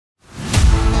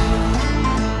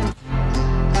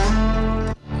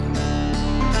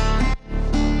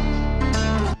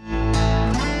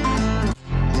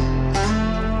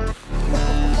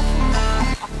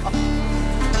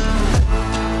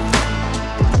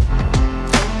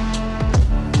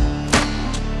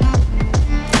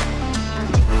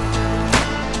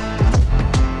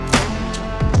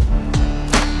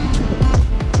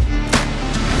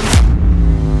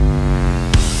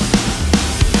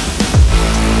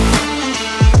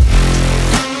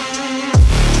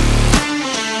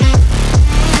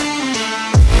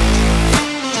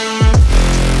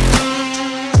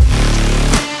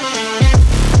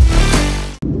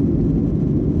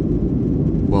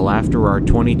our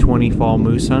 2020 fall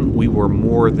moose hunt, we were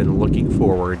more than looking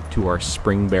forward to our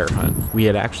spring bear hunt. We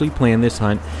had actually planned this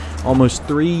hunt almost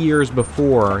 3 years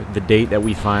before the date that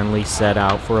we finally set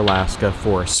out for Alaska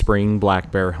for a spring black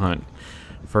bear hunt.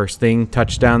 First thing,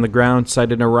 touched down the ground,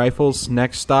 sighted our rifles.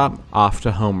 Next stop, off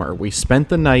to Homer. We spent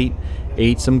the night,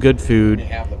 ate some good food,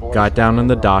 got down on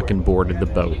the dock and boarded the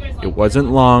boat. It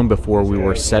wasn't long before we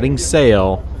were setting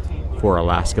sail for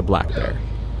Alaska black bear.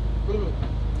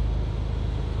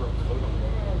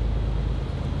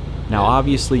 Now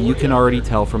obviously you can already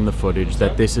tell from the footage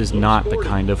that this is not the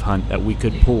kind of hunt that we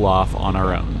could pull off on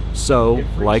our own. So,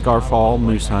 like our fall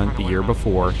moose hunt the year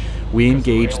before, we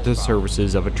engaged the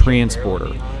services of a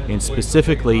transporter, and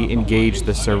specifically engaged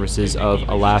the services of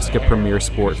Alaska Premier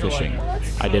Sport Fishing.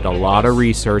 I did a lot of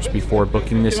research before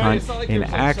booking this hunt and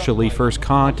actually first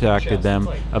contacted them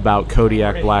about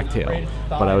Kodiak blacktail,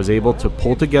 but I was able to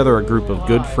pull together a group of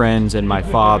good friends and my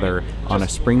father on a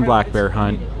spring black bear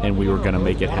hunt, and we were going to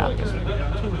make it happen. 2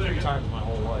 or 3 times my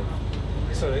whole life.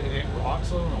 So it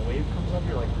rocks and a wave comes up,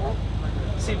 you're like, well,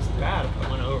 it seems bad if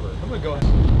I went over. I'm going to go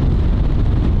ahead.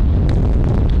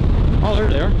 Oh, they're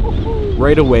there.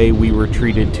 Right away, we were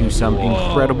treated to some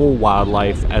incredible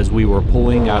wildlife as we were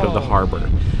pulling out of the harbor.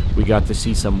 We got to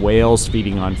see some whales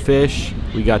feeding on fish,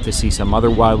 we got to see some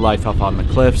other wildlife up on the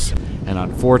cliffs, and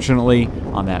unfortunately,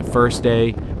 on that first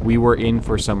day, we were in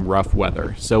for some rough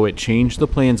weather. So it changed the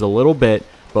plans a little bit,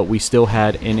 but we still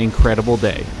had an incredible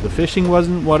day. The fishing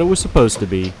wasn't what it was supposed to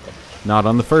be, not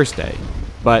on the first day,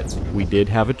 but we did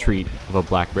have a treat of a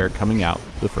black bear coming out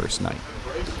the first night.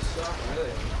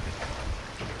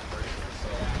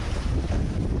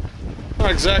 Not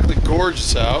exactly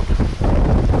gorgeous out.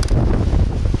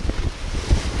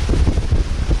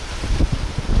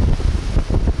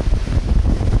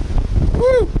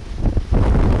 Woo!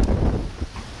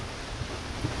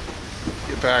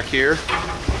 Get back here.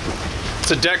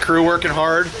 It's a deck crew working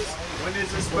hard. When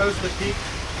is this supposed to peak?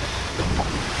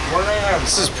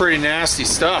 This is pretty nasty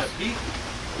stuff.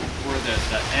 Where the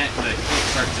cliff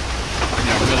starts to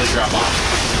really drop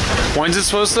off. When's it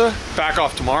supposed to? Back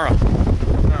off tomorrow.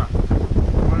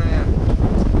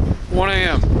 1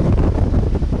 a.m.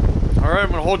 Alright, I'm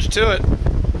gonna hold you to it.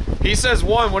 He says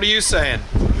 1, what are you saying?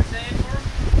 What are we saying for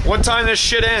him? What time this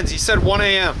shit ends? He said 1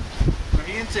 a.m.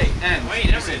 He didn't say ends. Wait,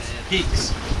 he said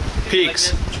peaks.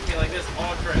 Peaks. Like this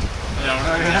all trip. No,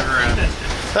 never.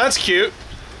 That's cute.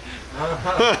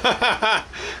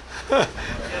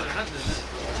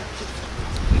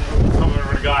 Someone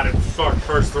would have got it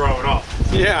first throw it off.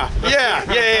 Yeah.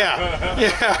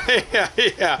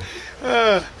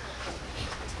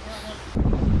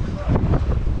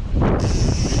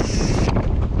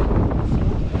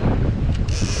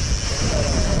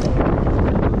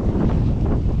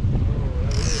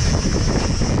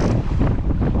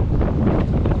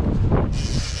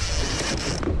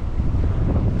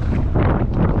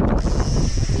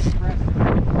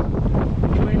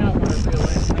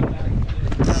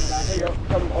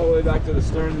 Come all the way back to the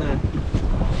stern there.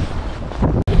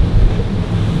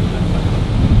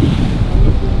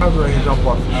 I was ready to jump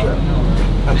off the ship.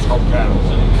 That's how bad it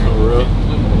was.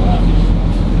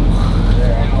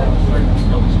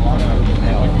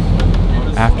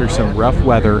 After some rough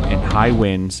weather and high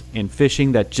winds and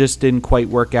fishing that just didn't quite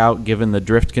work out given the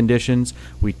drift conditions,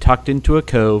 we tucked into a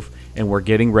cove and were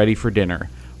getting ready for dinner,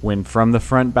 when from the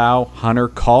front bow, Hunter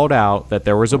called out that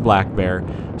there was a black bear,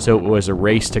 so it was a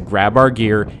race to grab our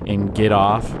gear and get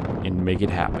off and make it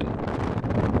happen.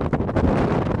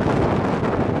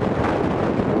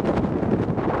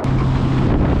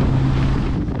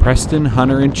 Preston,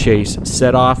 Hunter, and Chase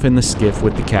set off in the skiff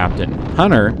with the captain.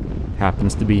 Hunter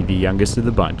happens to be the youngest of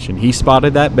the bunch, and he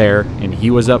spotted that bear, and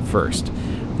he was up first.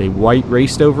 They white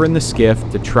raced over in the skiff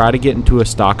to try to get into a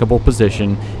stockable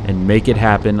position and make it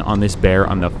happen on this bear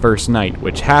on the first night,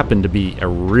 which happened to be a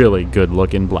really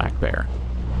good-looking black bear.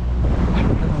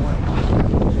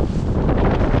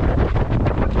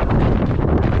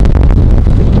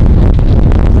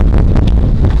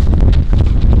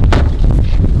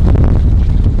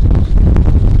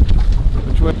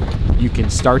 You can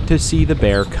start to see the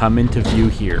bear come into view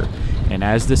here, and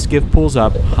as the skiff pulls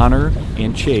up, Hunter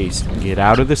and Chase get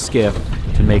out of the skiff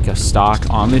to make a stock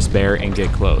on this bear and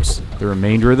get close. The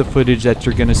remainder of the footage that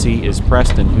you're going to see is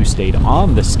Preston, who stayed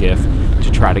on the skiff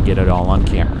to try to get it all on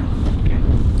camera.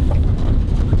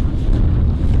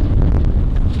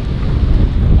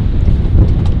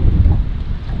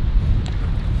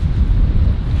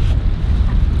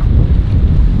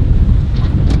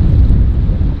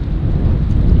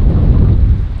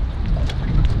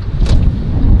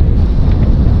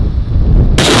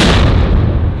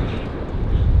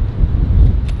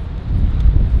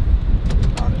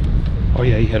 Oh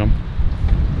yeah, he hit him.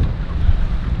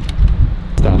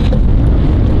 Stop.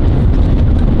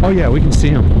 Oh yeah, we can see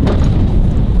him.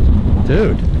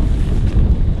 Dude.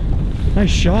 Nice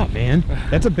shot, man.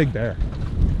 That's a big bear.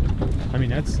 I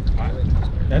mean, that's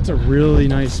a really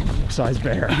nice sized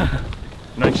bear.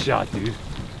 Nice shot, dude.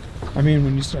 I mean,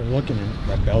 when you start looking, and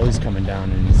that belly's coming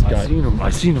down, and he's got. I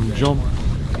seen him jump.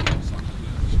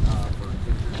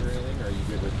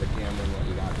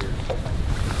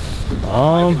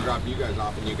 I can drop you guys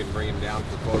off and you can bring him down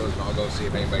for photos and I'll go see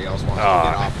if anybody else wants to get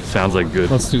off. Sounds like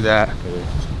good. Let's do that.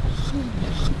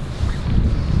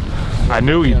 I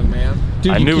knew he.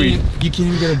 Dude, I knew you can't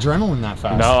even get adrenaline that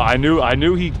fast. No, I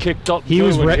knew he kicked up. He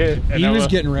was he was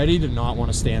getting ready to not want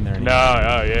to stand there anymore.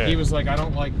 No, yeah. He was like, I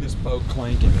don't like this boat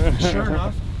clanking. Sure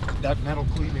enough, that metal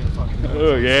cleat made a fucking noise.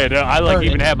 Oh yeah, no, I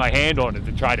even had my hand on it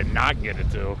to try to not get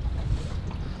it to.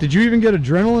 Did you even get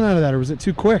adrenaline out of that, or was it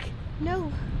too quick?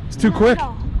 No. It's too quick.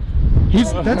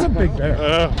 That's a big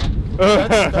bear.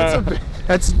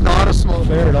 That's not a small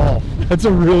bear at all. That's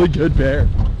a really good bear.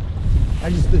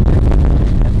 I just didn't.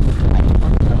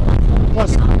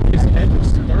 Plus, his head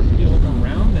was start peeling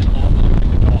around and all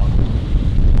over the dog.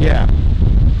 Yeah.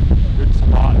 Good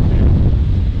spot, dude.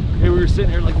 Hey, we were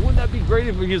sitting here like, wouldn't that be great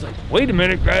if he was like, wait a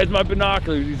minute, grabs my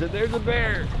binoculars. He said, there's a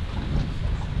bear.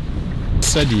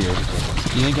 Said to you,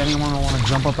 you think anyone will want to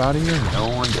jump up out of here? No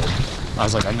one did. I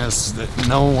was like, I know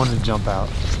no one wanted to jump out.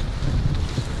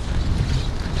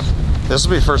 This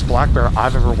will be the first black bear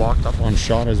I've ever walked up on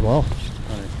shot as well.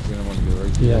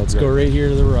 Yeah, let's go right here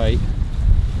to the right.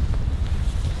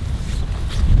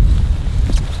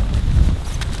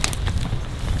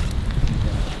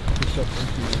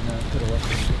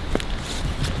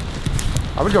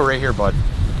 I would go right here, bud.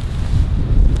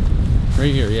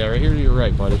 Right here, yeah, right here to your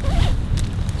right, buddy.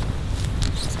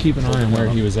 Just keep an eye on where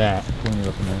he was at.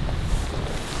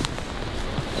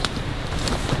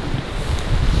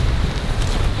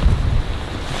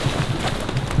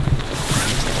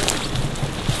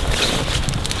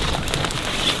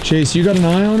 Chase, you got an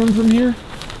eye on him from here?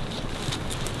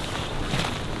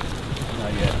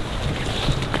 Not yet.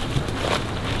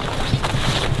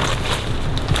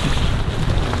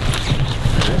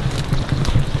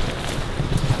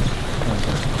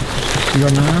 You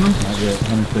got an eye on him? Not yet.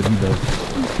 Hunter said he does.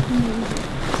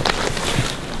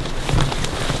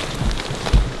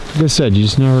 Like I said, you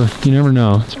never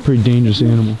know. It's a pretty dangerous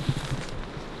animal.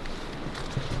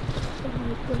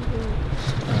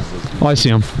 Oh, I see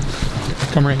him.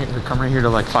 Come right here to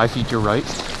like 5 feet to your right.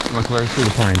 Look right through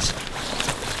the pines.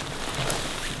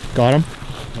 Got him?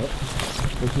 Yep.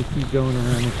 Let's just keep going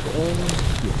around this.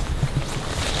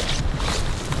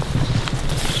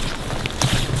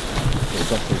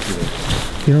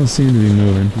 You don't seem to be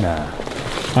moving. Nah.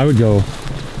 I would go.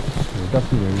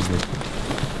 Dusty there, you good.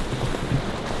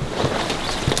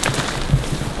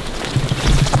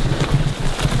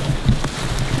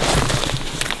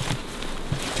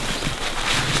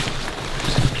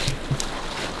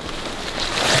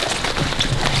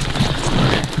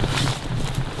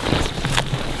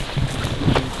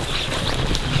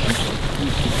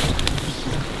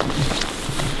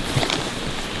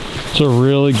 It's a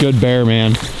really good bear,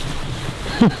 man.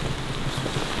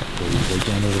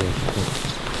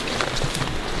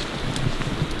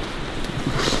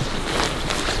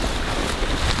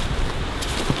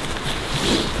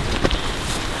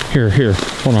 Here,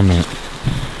 hold on a minute.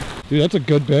 Dude, that's a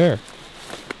good bear.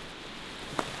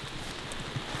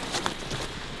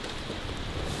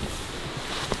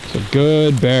 It's a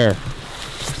good bear.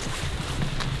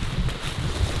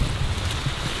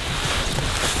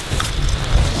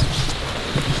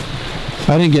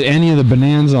 I didn't get any of the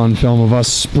bonanza on film of us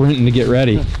sprinting to get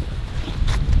ready.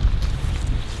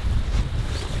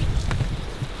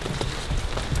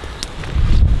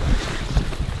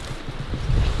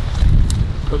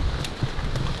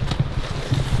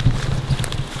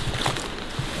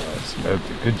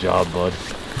 Good job, bud.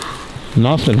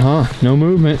 Nothing, huh? No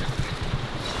movement.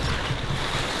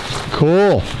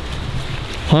 Cool.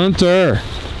 Hunter.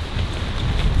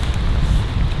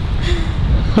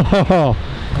 Oh,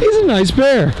 he's a nice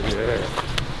bear. Yeah.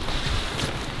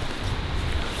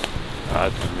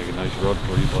 That's gonna make a nice run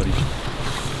for you, buddy.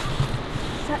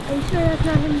 Are you sure that's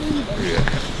not him breathing? Yeah.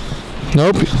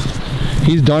 Nope.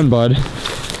 He's done, bud.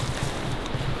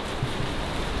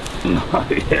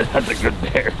 Yeah, that's a good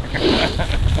bear.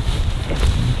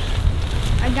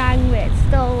 I gotta admit, it's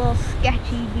still a little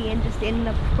sketchy being just in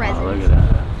the presence. Oh, look at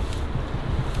that.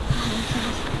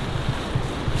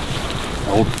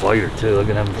 Old fighter too. Look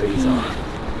at him face on.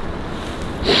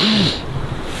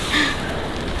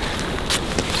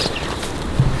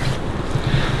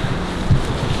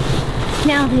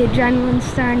 Now the adrenaline's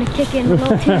starting to kick in a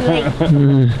little too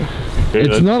late.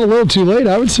 It's not a little too late.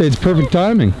 I would say it's perfect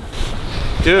timing.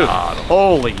 Dude,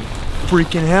 holy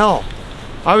freaking hell.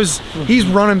 He's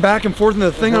running back and forth into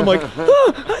the thing. I'm like,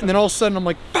 ah! And then all of a sudden I'm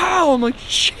like, pow! I'm like,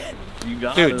 shit. You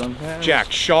got Dude, it.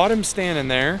 Jack shot him standing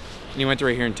there, and he went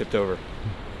right here and tipped over.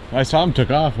 I saw him took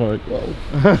off. Like, whoa.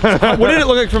 What did it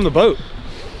look like from the boat?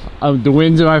 The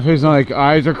wind's in my face, and like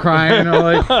eyes are crying. I'm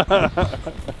like,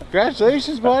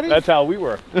 congratulations, buddy. That's how we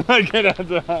were.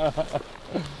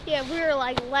 Yeah, we were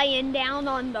like laying down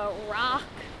on the rock.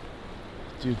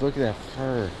 Dude, look at that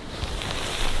fur.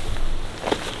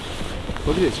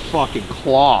 Look at his fucking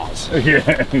claws.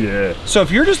 Yeah. So if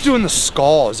you're just doing the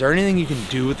skull, is there anything you can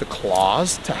do with the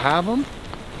claws to have them?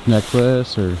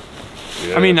 Necklace or?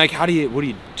 I mean, like, what do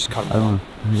you just cut them I don't off?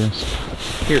 know. I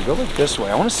guess. Here, go like this way.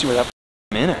 I want to see where that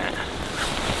in at.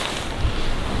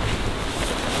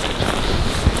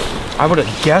 I would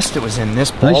have guessed it was in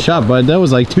this ball. Nice shot, bud. That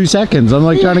was like 2 seconds. I'm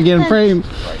like trying to get in frame.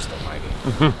 Christ almighty.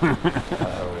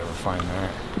 I would ever find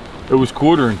that. It was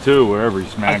quartering too, wherever he I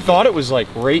smacked. thought it was like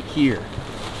right here.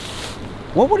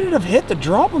 What would it have hit to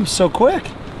drop him so quick?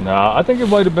 Nah, I think it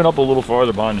might have been up a little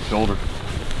farther behind the shoulder.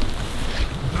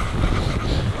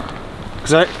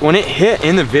 Because when it hit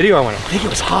in the video, I went, I think it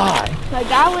was high. Like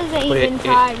I was aiming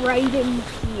high right in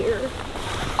here.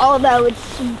 Although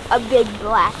it's a big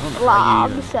black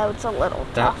blob, so it's a little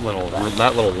tough.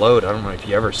 That little load, I don't know if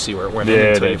you ever see where it went in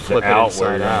until you flip it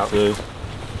inside out.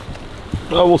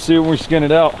 Well, we'll see when we skin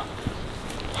it out.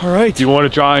 All right. Do you want to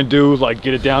try and do, like,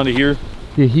 get it down to here?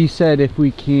 Yeah, he said if we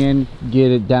can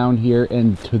get it down here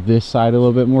and to this side a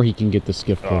little bit more, he can get the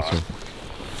skiff closer.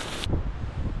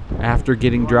 After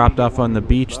getting dropped off on the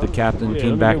beach, the captain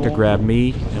came back to grab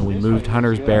me, and we moved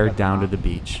Hunter's bear down to the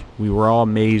beach. We were all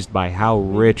amazed by how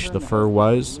rich the fur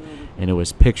was, and it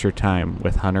was picture time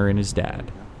with Hunter and his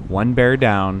dad. One bear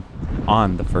down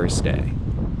on the first day.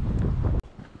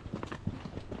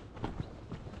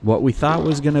 What we thought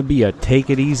was going to be a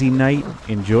take-it-easy night,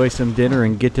 enjoy some dinner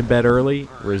and get to bed early,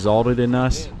 resulted in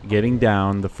us getting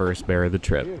down the first bear of the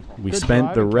trip. We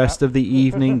spent the rest of the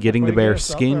evening getting the bear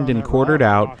skinned and quartered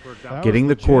out, getting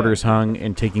the quarters hung,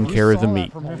 and taking care of the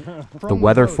meat. The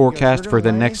weather forecast for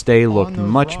the next day looked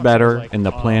much better, and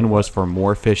the plan was for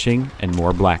more fishing and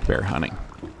more black bear hunting.